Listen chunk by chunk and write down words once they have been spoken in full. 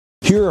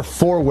Here are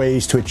 4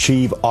 ways to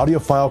achieve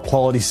audiophile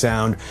quality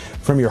sound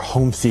from your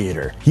home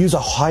theater. Use a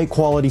high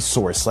quality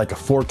source like a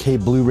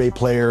 4K Blu-ray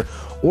player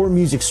or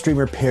music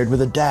streamer paired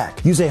with a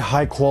DAC. Use a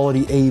high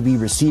quality AV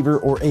receiver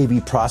or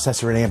AV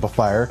processor and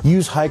amplifier.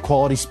 Use high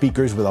quality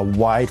speakers with a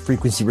wide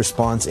frequency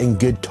response and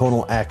good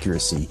tonal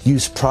accuracy.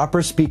 Use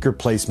proper speaker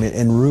placement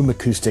and room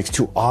acoustics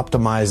to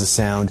optimize the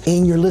sound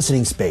in your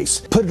listening space.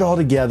 Put it all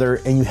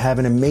together and you have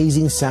an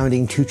amazing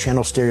sounding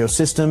 2-channel stereo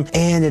system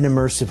and an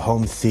immersive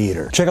home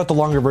theater. Check out the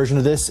longer version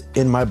of this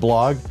in my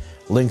blog.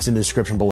 Links in the description below.